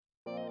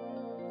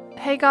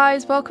Hey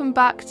guys, welcome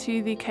back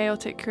to the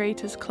Chaotic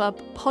Creators Club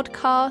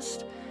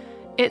podcast.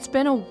 It's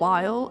been a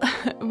while.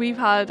 We've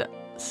had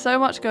so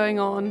much going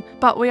on,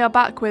 but we are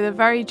back with a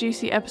very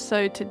juicy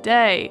episode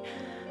today.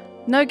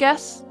 No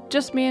guests,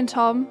 just me and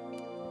Tom,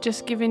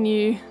 just giving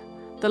you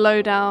the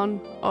lowdown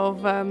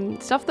of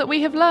stuff that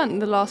we have learned in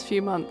the last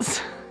few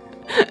months.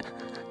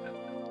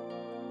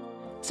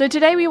 So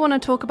today we want to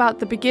talk about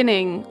the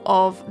beginning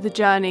of the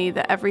journey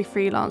that every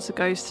freelancer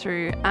goes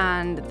through,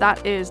 and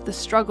that is the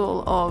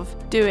struggle of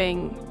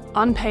doing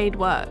unpaid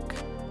work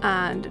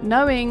and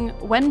knowing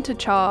when to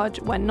charge,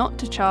 when not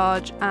to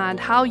charge, and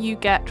how you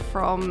get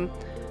from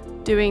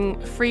doing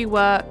free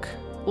work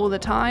all the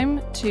time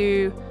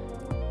to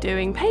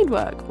doing paid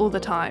work all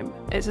the time.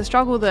 It's a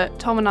struggle that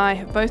Tom and I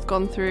have both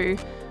gone through,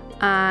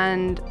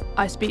 and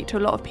I speak to a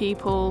lot of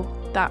people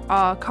that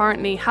are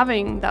currently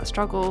having that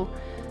struggle.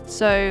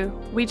 So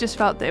we just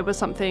felt that it was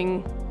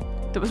something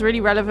that was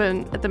really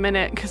relevant at the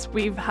minute because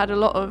we've got a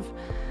lot of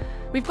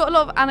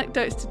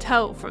anecdotes to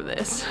tell from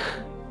this,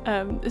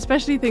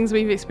 especially things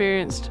we've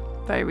experienced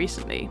very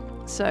recently.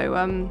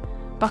 So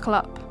buckle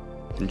up.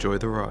 Enjoy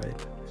the ride.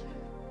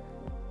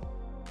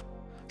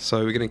 So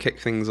we're going to kick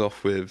things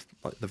off with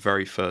like the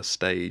very first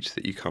stage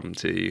that you come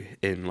to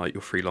in like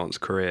your freelance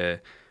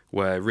career,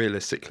 where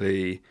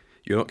realistically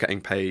you're not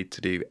getting paid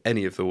to do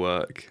any of the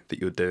work that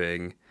you're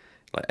doing.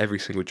 Like every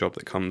single job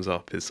that comes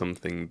up is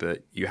something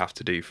that you have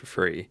to do for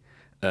free,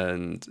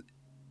 and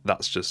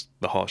that's just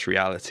the harsh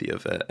reality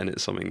of it, and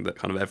it's something that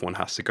kind of everyone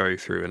has to go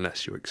through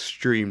unless you're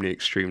extremely,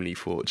 extremely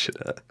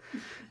fortunate,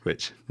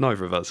 which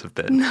neither of us have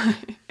been. No.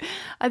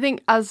 I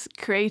think as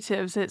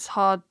creatives it's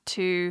hard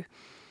to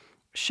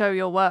show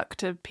your work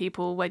to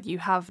people when you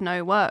have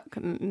no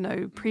work,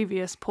 no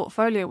previous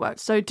portfolio work.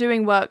 So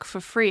doing work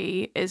for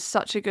free is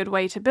such a good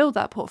way to build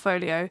that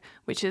portfolio,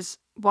 which is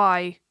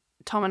why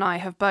Tom and I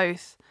have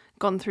both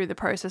gone through the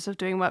process of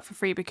doing work for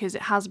free, because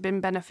it has been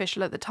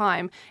beneficial at the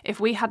time. If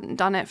we hadn't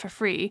done it for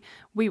free,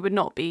 we would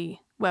not be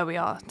where we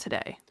are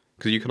today.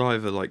 Because you can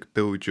either like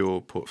build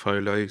your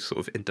portfolio sort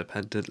of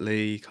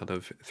independently, kind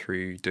of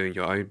through doing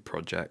your own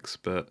projects,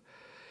 but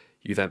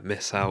you then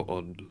miss out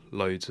on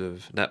loads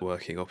of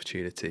networking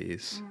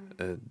opportunities,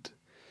 and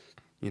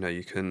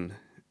you can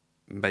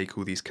make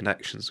all these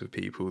connections with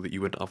people that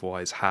you wouldn't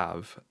otherwise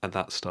have, and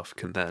that stuff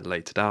can then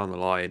later down the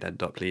line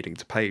end up leading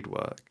to paid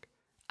work.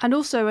 And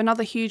also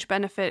another huge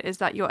benefit is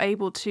that you're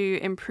able to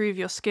improve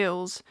your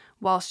skills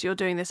whilst you're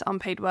doing this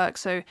unpaid work.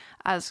 So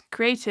as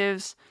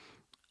creatives,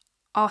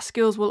 our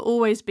skills will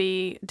always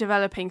be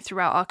developing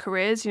throughout our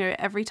careers.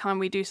 Every time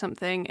we do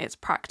something, it's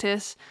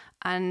practice,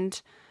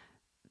 and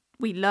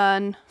we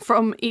learn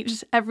from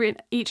each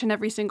and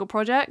every single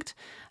project.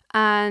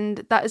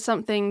 And that is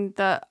something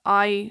that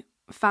I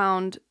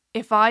found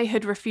if I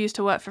had refused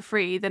to work for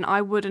free, then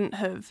I wouldn't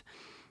have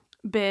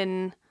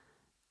been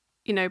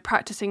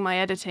practicing my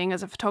editing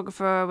as a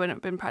photographer. I wouldn't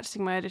have been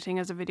practicing my editing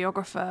as a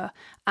videographer.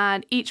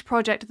 And each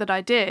project that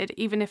I did,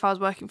 even if I was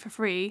working for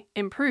free,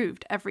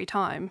 improved every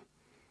time.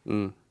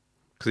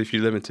 Because if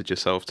you limited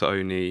yourself to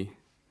only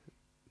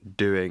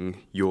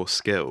doing your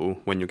skill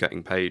when you're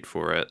getting paid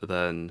for it,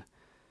 then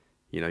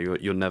you're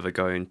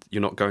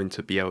not going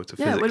to be able to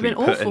physically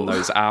put in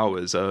those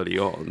hours early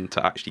on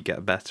to actually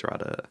get better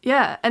at it.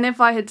 Yeah, and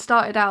if I had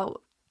started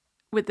out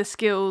with the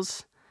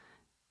skills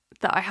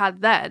that I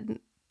had then,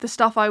 the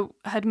stuff I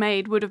had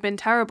made would have been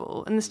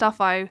terrible, and the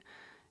stuff I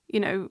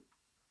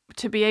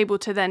to be able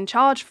to then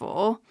charge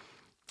for,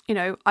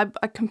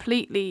 I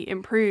completely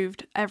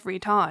improved every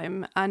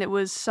time, and it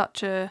was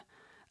such a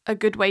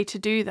good way to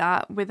do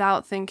that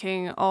without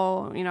thinking,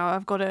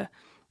 I've got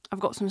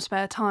some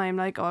spare time,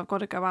 like, I've got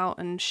to go out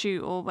and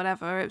shoot or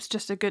whatever. It's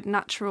just a good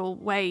natural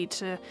way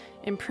to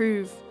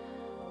improve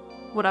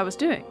what I was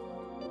doing.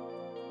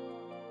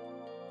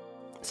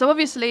 So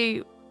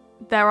obviously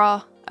there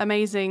are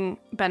amazing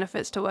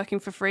benefits to working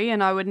for free,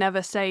 and I would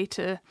never say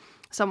to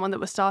someone that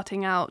was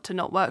starting out to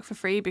not work for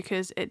free,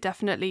 because it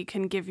definitely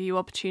can give you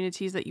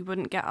opportunities that you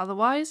wouldn't get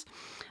otherwise.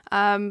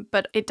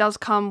 But it does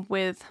come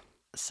with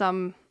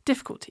some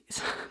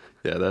difficulties.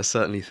 Yeah, there's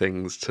certainly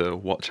things to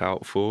watch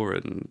out for,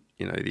 and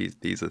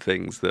these are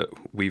things that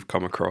we've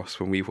come across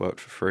when we've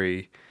worked for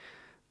free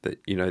that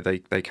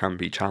they can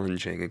be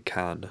challenging and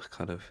can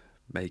kind of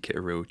make it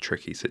a real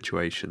tricky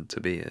situation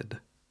to be in.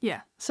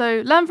 Yeah,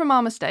 so learn from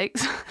our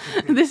mistakes.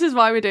 This is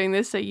why we're doing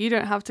this, so you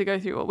don't have to go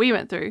through what we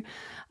went through.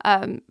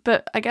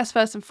 But I guess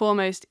first and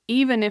foremost,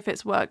 even if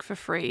it's work for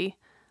free,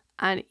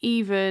 and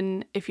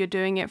even if you're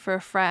doing it for a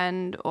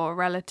friend or a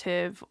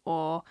relative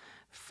or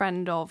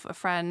friend of a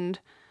friend,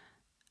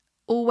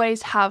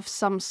 always have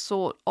some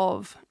sort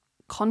of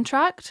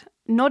contract.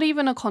 Not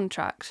even a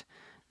contract.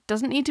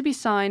 Doesn't need to be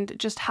signed.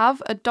 Just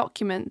have a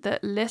document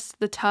that lists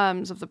the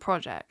terms of the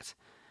project.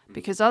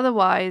 Because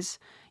otherwise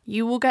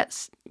you will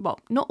get, well,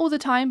 not all the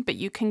time, but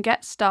you can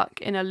get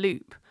stuck in a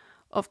loop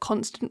of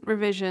constant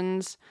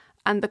revisions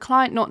and the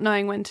client not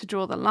knowing when to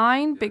draw the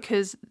line,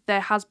 because there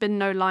has been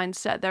no line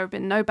set. There have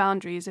been no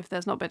boundaries if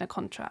there's not been a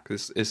contract.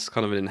 Because it's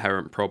kind of an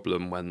inherent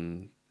problem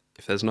when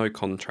if there's no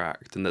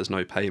contract and there's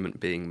no payment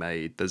being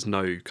made, there's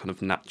no kind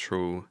of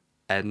natural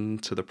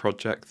end to the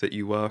project that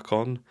you work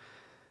on.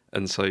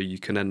 And so you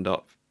can end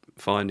up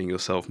finding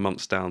yourself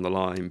months down the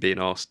line being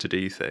asked to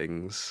do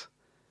things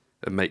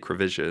and make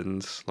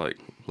revisions, like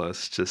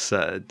Les just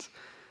said,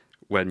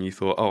 when you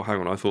thought, oh,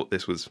 hang on, I thought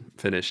this was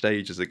finished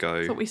ages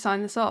ago. I thought we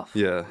signed this off.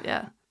 Yeah.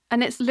 Yeah.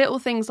 And it's little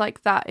things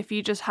like that. If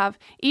you just have,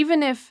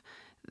 even if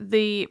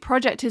the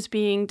project is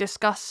being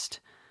discussed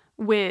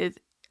with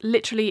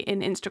literally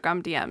in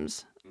Instagram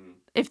DMs,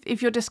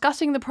 if you're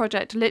discussing the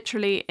project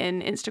literally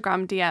in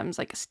Instagram DMs,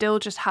 like still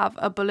just have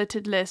a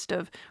bulleted list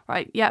of,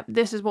 right, yeah,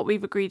 this is what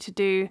we've agreed to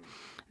do.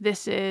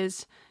 This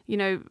is, you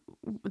know,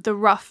 the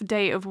rough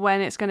date of when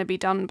it's going to be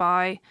done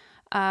by,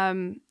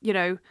 you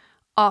know,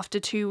 after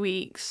 2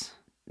 weeks,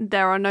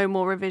 there are no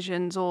more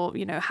revisions, or,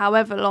 you know,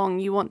 however long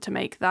you want to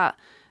make that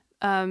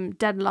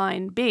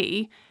deadline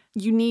be,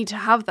 you need to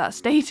have that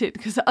stated,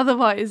 because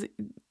otherwise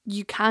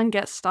you can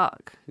get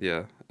stuck.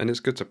 Yeah. And it's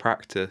good to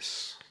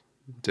practice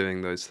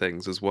doing those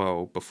things as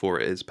well before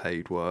it is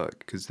paid work,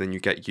 because then you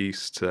get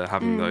used to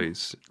having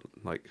those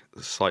like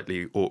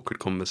slightly awkward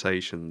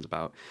conversations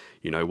about,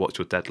 you know, what's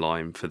your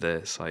deadline for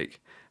this, like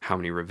how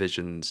many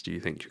revisions do you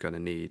think you're going to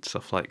need,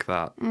 stuff like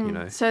that, you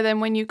know. So then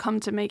when you come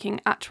to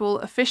making actual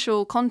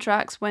official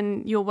contracts,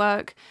 when your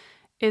work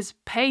is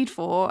paid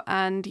for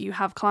and you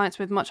have clients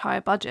with much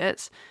higher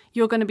budgets,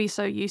 you're going to be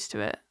so used to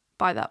it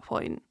by that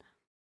point.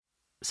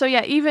 So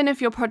yeah, even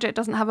if your project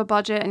doesn't have a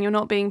budget and you're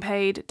not being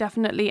paid,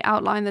 definitely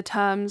outline the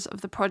terms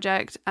of the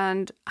project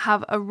and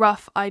have a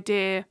rough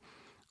idea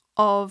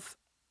of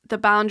the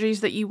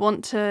boundaries that you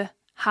want to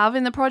have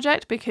in the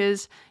project,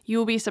 because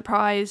you'll be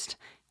surprised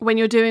when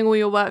you're doing all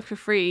your work for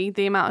free,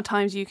 the amount of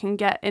times you can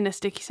get in a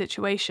sticky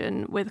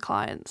situation with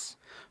clients.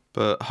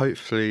 But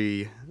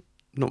hopefully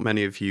not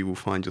many of you will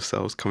find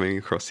yourselves coming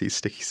across these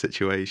sticky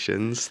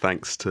situations,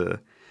 thanks to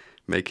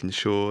making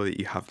sure that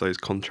you have those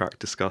contract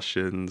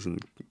discussions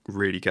and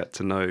really get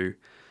to know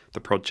the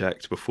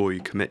project before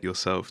you commit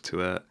yourself to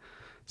it,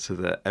 so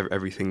that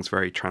everything's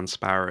very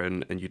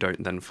transparent and you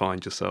don't then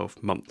find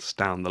yourself months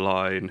down the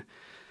line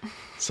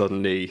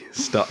suddenly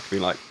stuck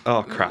being like,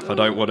 oh crap, I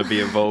don't want to be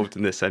involved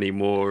in this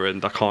anymore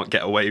and I can't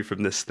get away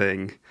from this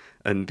thing,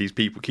 and these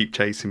people keep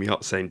chasing me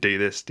up saying do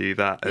this, do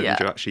that, and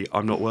you're actually,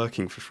 I'm not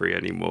working for free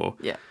anymore.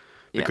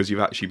 Because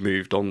you've actually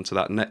moved on to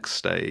that next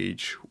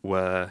stage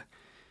where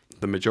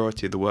the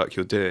majority of the work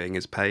you're doing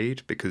is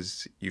paid,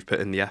 because you've put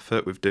in the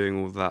effort with doing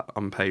all that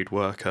unpaid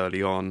work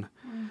early on,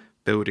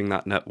 building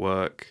that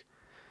network.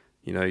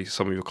 You know,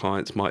 some of your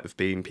clients might have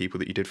been people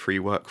that you did free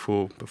work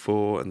for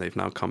before, and they've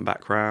now come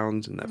back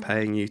round and they're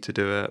paying you to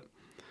do it.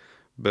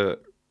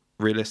 But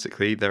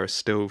realistically, there are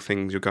still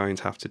things you're going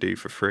to have to do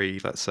for free.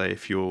 Let's say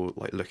if you're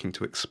like looking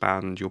to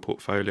expand your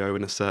portfolio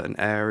in a certain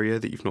area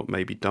that you've not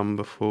maybe done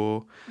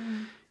before,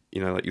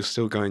 you know, like you're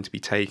still going to be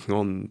taking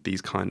on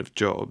these kind of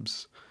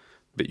jobs,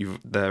 but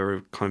there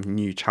are kind of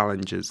new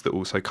challenges that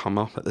also come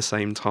up at the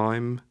same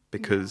time,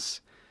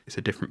 because it's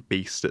a different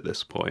beast at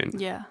this point.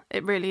 Yeah,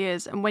 it really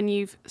is. And when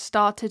you've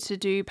started to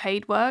do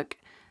paid work,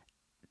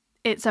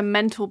 it's a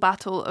mental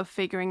battle of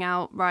figuring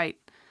out, right,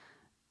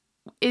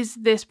 is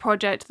this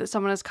project that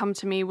someone has come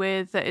to me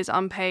with that is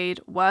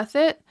unpaid worth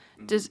it?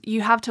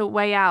 You have to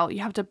weigh out, you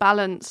have to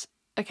balance,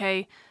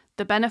 okay,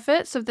 the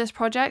benefits of this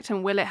project,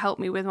 and will it help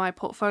me with my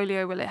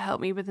portfolio? Will it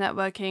help me with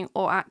networking?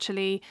 Or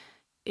actually,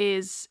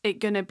 is it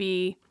going to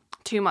be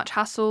too much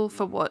hassle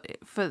for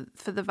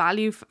the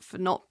value for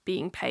not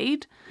being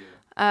paid?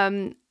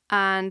 And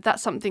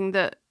that's something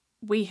that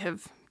we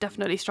have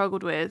definitely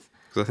struggled with.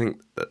 Because I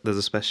think that there's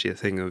especially a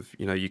thing of,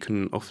 you know, you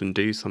can often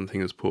do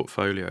something as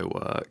portfolio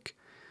work,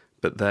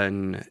 but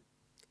then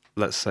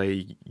let's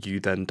say you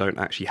then don't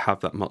actually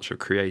have that much of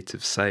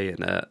creative say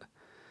in it,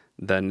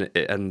 then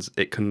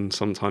it can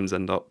sometimes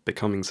end up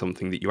becoming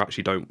something that you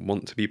actually don't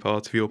want to be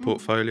part of your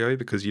portfolio,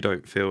 because you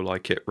don't feel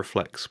like it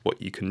reflects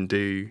what you can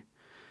do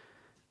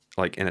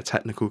like in a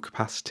technical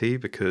capacity,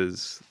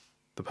 because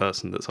the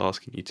person that's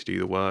asking you to do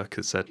the work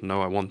has said,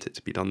 no, I want it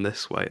to be done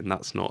this way, and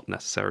that's not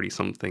necessarily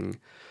something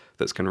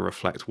that's going to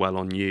reflect well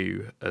on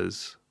you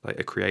as like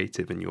a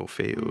creative in your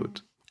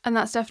field. And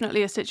that's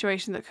definitely a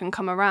situation that can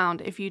come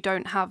around if you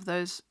don't have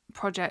those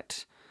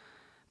project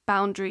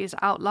boundaries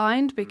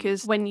outlined,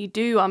 because when you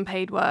do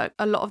unpaid work,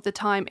 a lot of the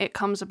time it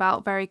comes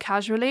about very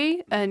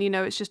casually, and you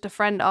know, it's just a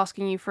friend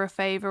asking you for a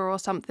favor or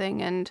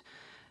something, and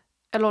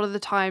a lot of the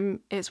time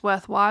it's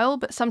worthwhile,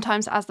 but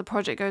sometimes as the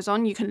project goes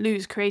on you can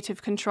lose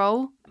creative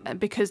control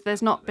because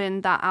there's not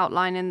been that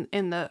outline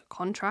in the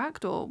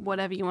contract or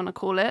whatever you want to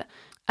call it,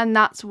 and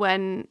that's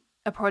when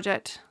a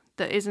project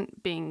that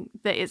isn't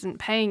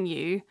paying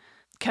you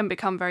can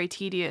become very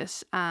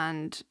tedious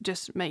and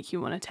just make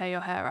you want to tear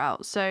your hair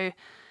out. So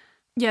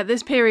yeah,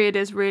 this period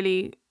is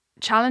really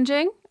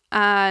challenging,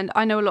 and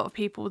I know a lot of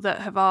people that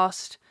have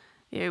asked,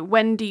 you know,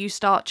 when do you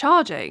start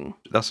charging?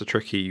 That's a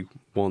tricky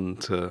one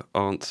to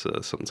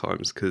answer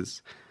sometimes,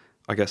 because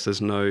I guess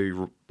there's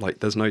no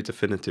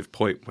definitive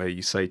point where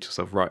you say to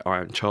yourself, right, I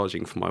am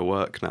charging for my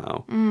work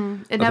now.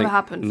 It never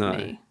happened for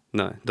me.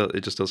 No,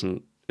 it just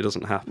doesn't It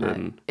doesn't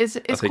happen. No.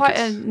 It's quite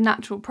a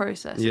natural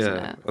process,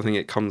 isn't it? I think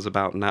it comes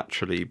about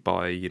naturally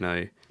by,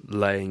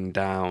 laying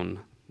down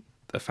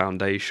a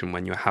foundation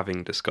when you're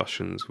having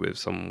discussions with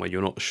someone where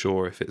you're not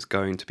sure if it's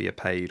going to be a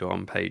paid or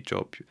unpaid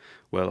job,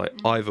 where like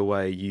either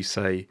way you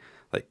say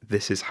like,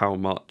 this is how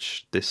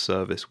much this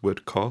service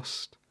would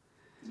cost.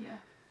 Yeah.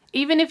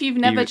 Even if you've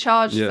never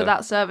charged for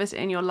that service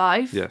in your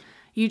life,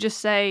 you just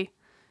say,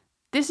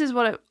 this is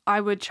what I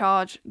would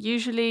charge.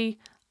 Usually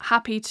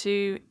happy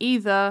to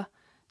either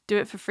do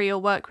it for free or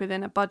work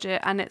within a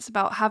budget. And it's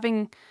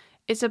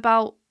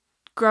about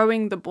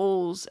growing the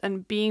balls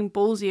and being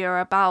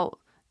ballsier about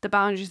the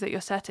boundaries that you're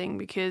setting,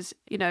 because,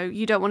 you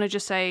don't want to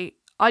just say,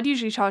 I'd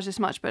usually charge this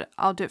much, but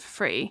I'll do it for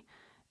free.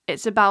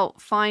 It's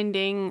about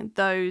finding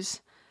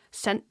those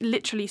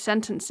literally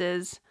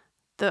sentences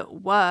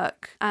that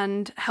work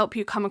and help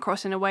you come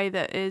across in a way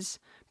that is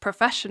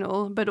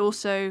professional, but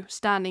also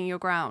standing your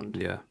ground.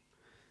 Yeah.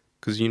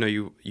 Because,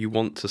 you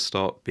want to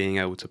start being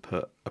able to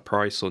put a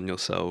price on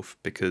yourself,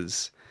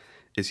 because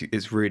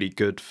it's really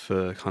good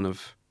for kind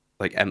of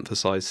like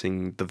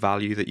emphasizing the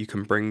value that you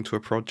can bring to a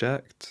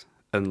project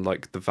and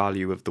like the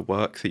value of the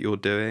work that you're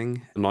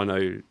doing. And I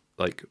know,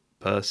 like,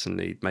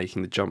 personally,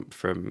 making the jump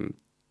from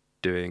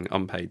doing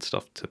unpaid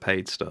stuff to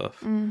paid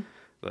stuff,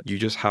 you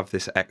just have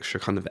this extra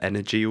kind of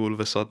energy all of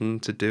a sudden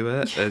to do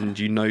it. And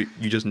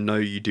you just know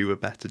you do a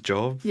better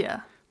job.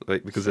 Yeah.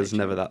 Like, because there's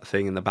never that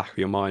thing in the back of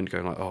your mind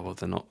going like, oh, well,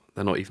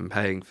 they're not even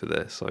paying for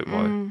this. Like,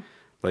 why?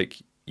 Like,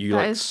 you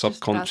like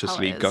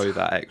subconsciously go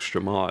that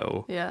extra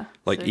mile. Yeah.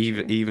 Like, so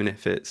even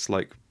if it's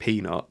like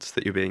peanuts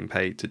that you're being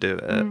paid to do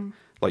it,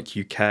 like,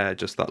 you care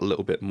just that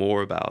little bit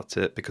more about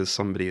it because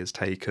somebody has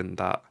taken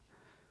that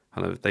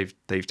kind of,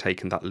 they've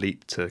taken that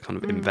leap to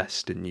kind of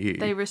invest in you.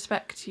 They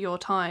respect your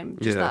time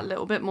just that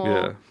little bit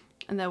more,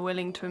 and they're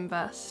willing to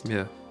invest.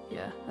 Yeah.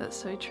 Yeah, that's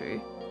so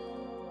true.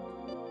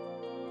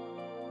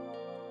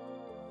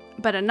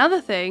 But another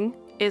thing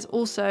is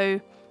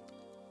also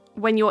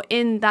when you're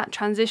in that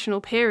transitional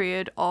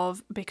period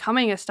of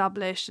becoming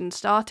established and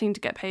starting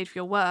to get paid for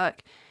your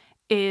work,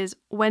 is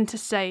when to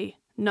say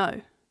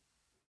no.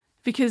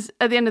 Because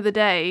at the end of the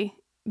day,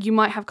 you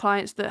might have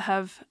clients that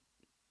have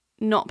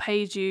not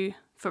paid you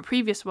for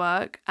previous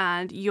work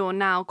and you're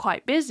now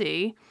quite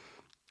busy,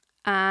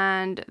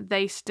 and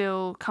they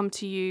still come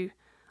to you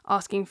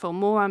asking for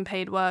more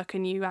unpaid work,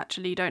 and you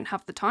actually don't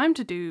have the time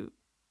to do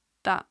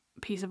that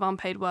piece of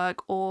unpaid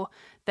work, or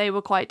they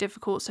were quite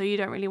difficult so you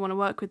don't really want to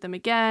work with them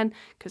again,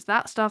 because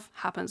that stuff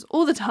happens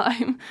all the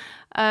time.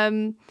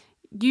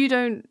 You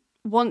don't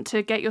want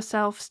to get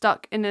yourself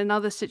stuck in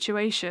another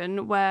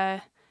situation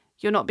where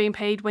you're not being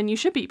paid when you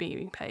should be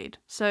being paid.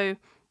 So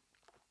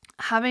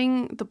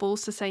having the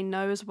balls to say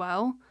no as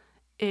well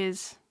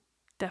is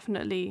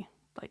definitely,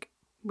 like,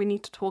 we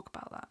need to talk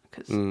about that,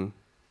 because and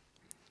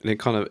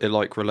it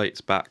like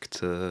relates back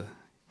to,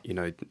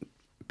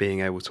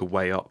 being able to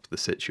weigh up the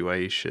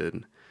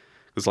situation.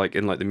 Because like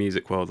in like the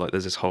music world, like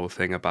there's this whole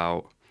thing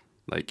about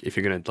like, if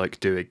you're gonna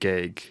like do a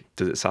gig,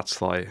 does it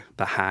satisfy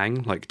the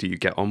hang? Like, do you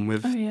get on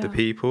with the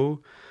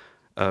people?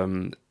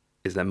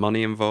 Is there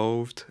money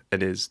involved?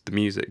 And is the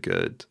music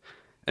good?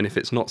 And if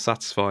it's not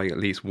satisfying at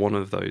least one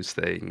of those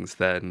things,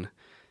 then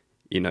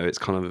it's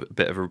kind of a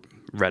bit of a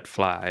red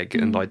flag.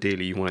 And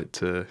ideally you want it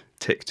to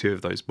tick two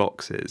of those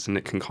boxes, and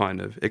it kind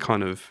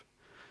of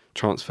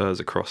transfers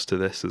across to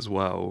this as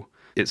well.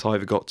 It's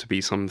either got to be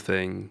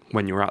something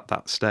when you're at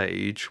that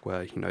stage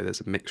where,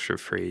 there's a mixture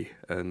of free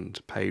and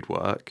paid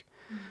work.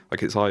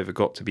 Like, it's either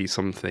got to be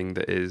something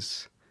that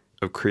is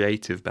of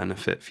creative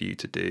benefit for you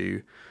to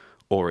do,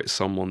 or it's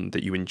someone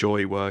that you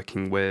enjoy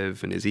working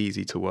with and is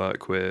easy to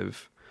work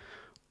with,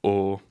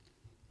 or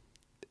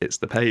it's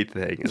the paid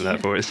thing, and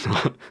therefore it's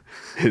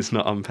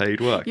not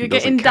unpaid work. You're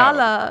getting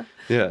dollar.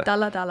 Yeah.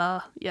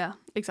 Dollar. Yeah,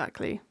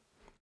 exactly.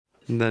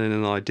 And then in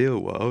an ideal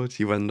world,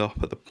 you end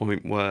up at the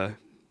point where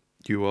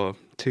you are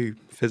too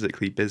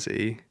physically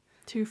busy,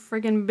 too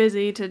friggin'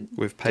 busy to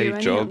with paid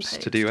jobs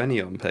to do any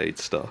unpaid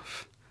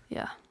stuff.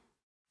 Yeah.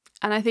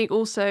 And I think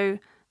also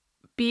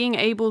being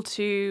able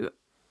to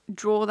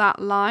draw that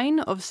line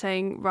of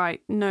saying,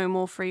 right, no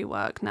more free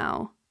work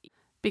now,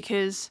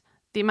 because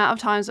the amount of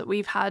times that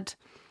we've had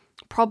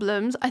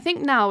problems, I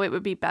think now it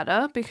would be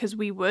better because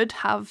we would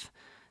have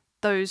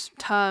those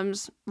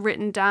terms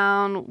written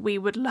down, we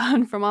would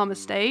learn from our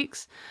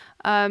mistakes,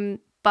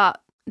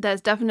 but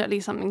there's definitely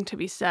something to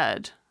be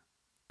said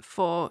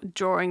for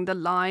drawing the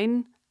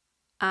line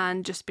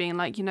and just being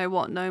like, you know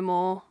what, no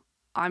more.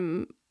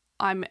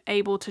 I'm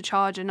able to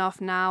charge enough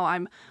now.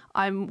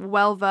 I'm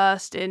well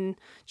versed in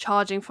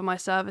charging for my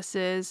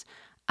services,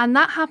 and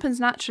that happens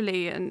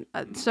naturally. And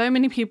so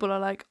many people are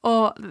like,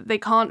 oh, they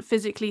can't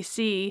physically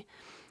see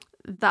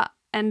that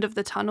end of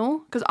the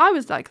tunnel, because I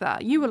was like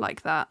that. You were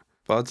like that.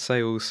 But I'd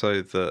say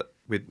also that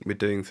we're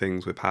doing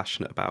things we're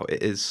passionate about.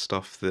 It is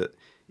stuff that,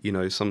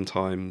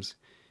 sometimes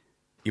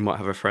you might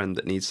have a friend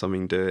that needs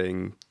something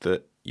doing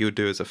that you'll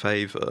do as a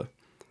favour.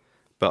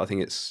 But I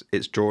think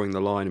it's drawing the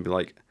line and be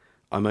like,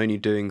 I'm only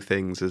doing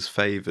things as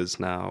favours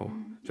now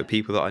for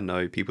people that I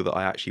know, people that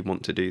I actually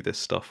want to do this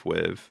stuff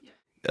with.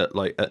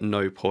 at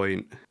no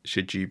point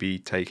should you be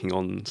taking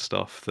on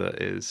stuff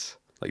that is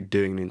like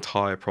doing an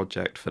entire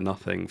project for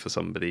nothing for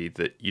somebody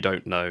that you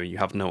don't know, you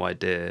have no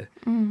idea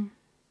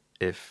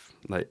if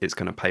like it's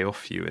going to pay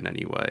off for you in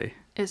any way.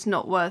 It's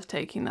not worth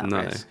taking that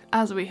risk,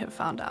 as we have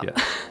found out.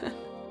 Yeah.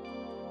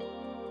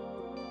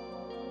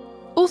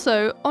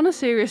 Also, on a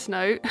serious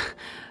note,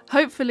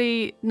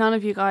 hopefully none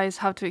of you guys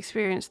have to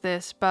experience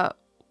this, but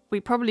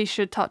we probably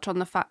should touch on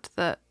the fact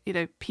that, you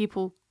know,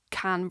 people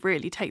can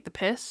really take the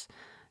piss.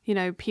 You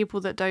know, people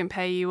that don't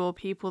pay you, or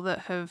people that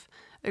have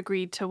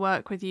agreed to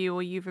work with you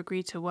or you've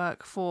agreed to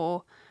work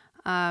for,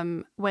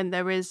 when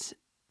there is,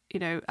 you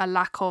know, a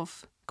lack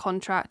of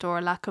contract or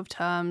a lack of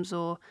terms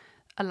or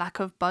a lack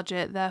of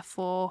budget,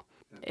 therefore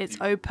it's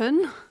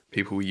open.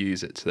 People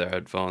use it to their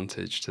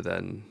advantage to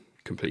then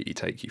completely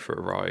take you for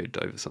a ride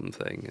over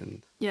something.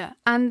 And yeah,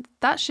 and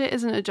that shit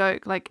isn't a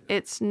joke. Like,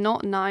 it's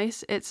not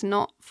nice, it's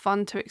not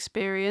fun to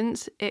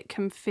experience. It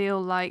can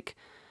feel like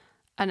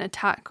an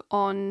attack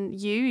on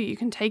you. You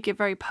can take it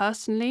very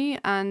personally,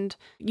 and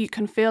you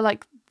can feel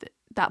like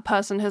that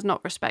person has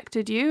not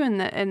respected you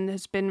and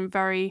has been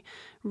very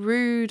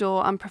rude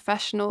or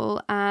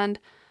unprofessional. And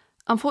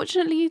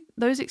unfortunately,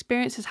 those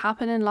experiences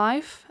happen in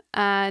life,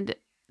 and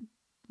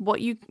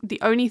the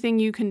only thing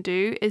you can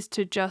do is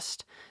to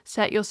just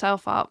set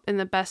yourself up in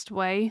the best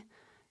way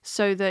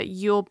so that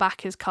your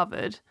back is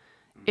covered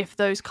if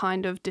those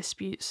kind of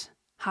disputes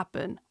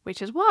happen,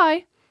 which is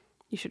why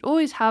you should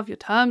always have your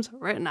terms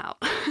written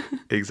out.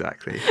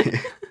 Exactly.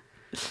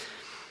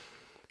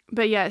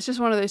 But yeah, it's just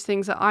one of those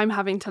things that I'm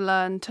having to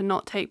learn to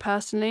not take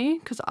personally,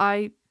 because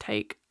I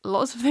take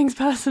lots of things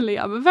personally.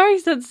 I'm a very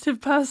sensitive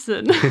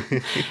person,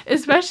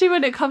 especially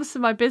when it comes to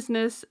my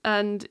business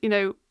and, you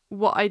know,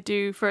 what I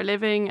do for a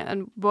living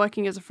and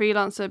working as a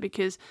freelancer,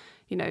 because,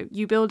 you know,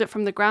 you build it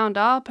from the ground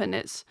up and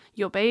it's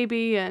your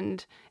baby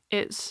and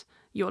it's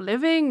your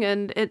living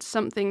and it's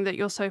something that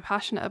you're so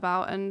passionate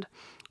about. And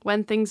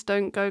when things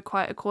don't go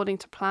quite according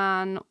to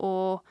plan,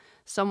 or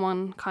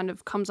someone kind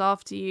of comes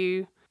after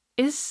you,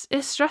 it's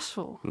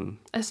stressful.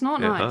 It's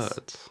not nice.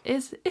 Hurts.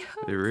 It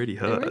hurts. It really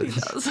hurts. It really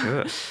does.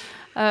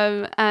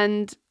 Yeah.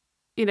 And,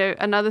 you know,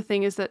 another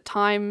thing is that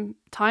time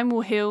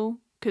will heal,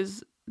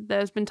 because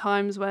there's been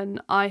times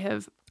when I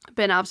have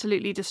been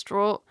absolutely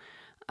distraught,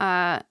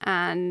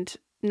 and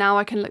now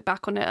I can look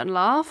back on it and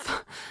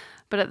laugh.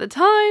 But at the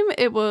time,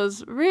 it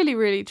was really,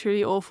 really,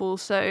 truly awful.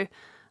 So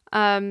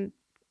I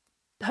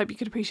hope you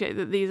could appreciate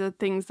that these are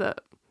things that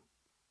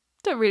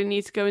don't really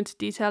need to go into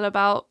detail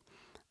about.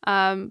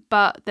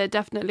 But they're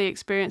definitely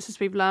experiences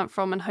we've learned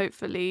from, and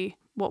hopefully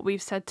what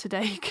we've said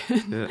today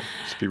can...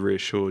 just be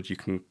reassured you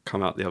can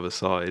come out the other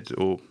side,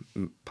 or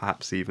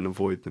perhaps even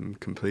avoid them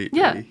completely.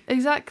 Yeah,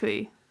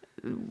 exactly.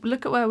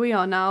 Look at where we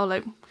are now.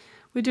 Like,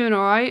 we're doing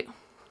all right.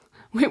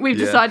 We've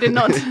decided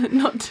not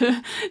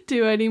to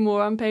do any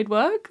more unpaid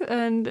work,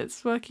 and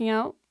it's working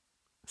out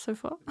so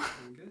far.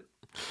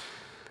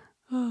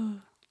 But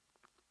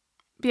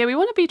yeah, we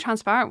want to be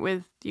transparent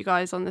with you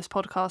guys on this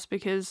podcast,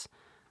 because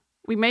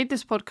we made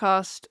this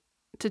podcast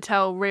to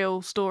tell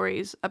real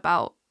stories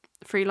about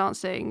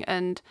freelancing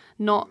and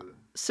not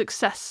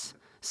success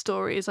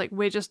stories. Like,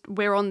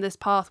 we're on this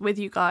path with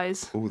you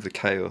guys. All the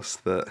chaos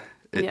that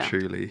it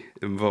truly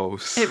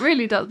involves. It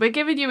really does. We're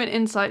giving you an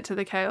insight to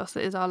the chaos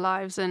that is our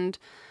lives, and,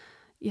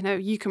 you know,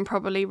 you can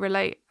probably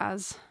relate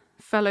as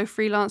fellow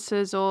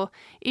freelancers, or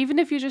even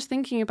if you're just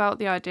thinking about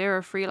the idea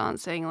of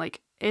freelancing.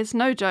 Like, it's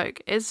no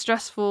joke. It's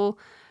stressful.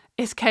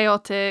 It's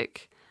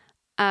chaotic.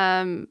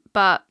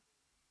 But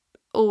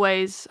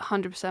always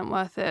 100%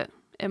 worth it,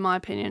 in my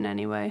opinion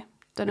anyway.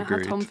 Don't know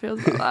Agreed. how Tom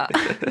feels about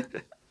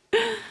that.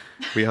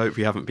 We hope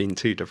we haven't been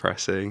too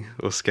depressing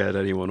or scared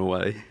anyone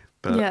away.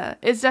 But yeah,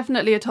 it's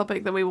definitely a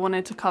topic that we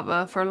wanted to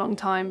cover for a long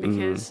time,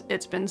 because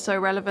it's been so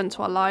relevant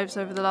to our lives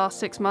over the last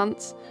 6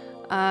 months.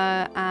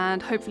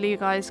 And hopefully you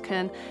guys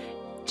can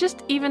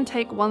just even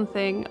take one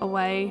thing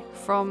away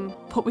from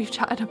what we've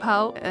chatted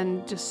about,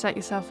 and just set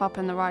yourself up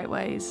in the right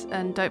ways,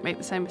 and don't make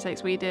the same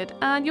mistakes we did,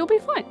 and you'll be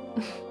fine.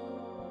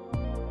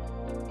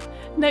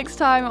 Next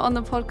time on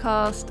the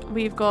podcast,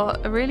 we've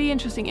got a really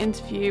interesting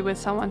interview with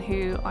someone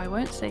who I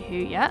won't say who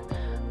yet.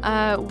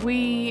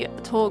 We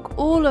talk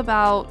all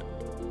about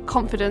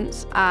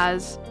confidence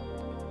as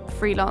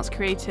freelance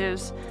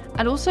creatives,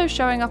 and also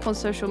showing up on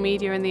social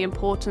media, and the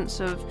importance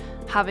of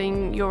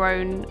having your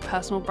own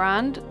personal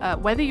brand,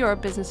 whether you're a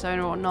business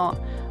owner or not,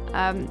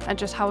 and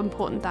just how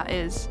important that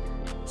is.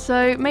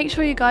 So make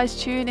sure you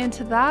guys tune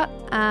into that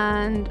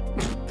and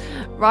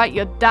write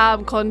your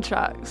damn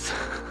contracts.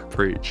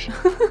 Preach.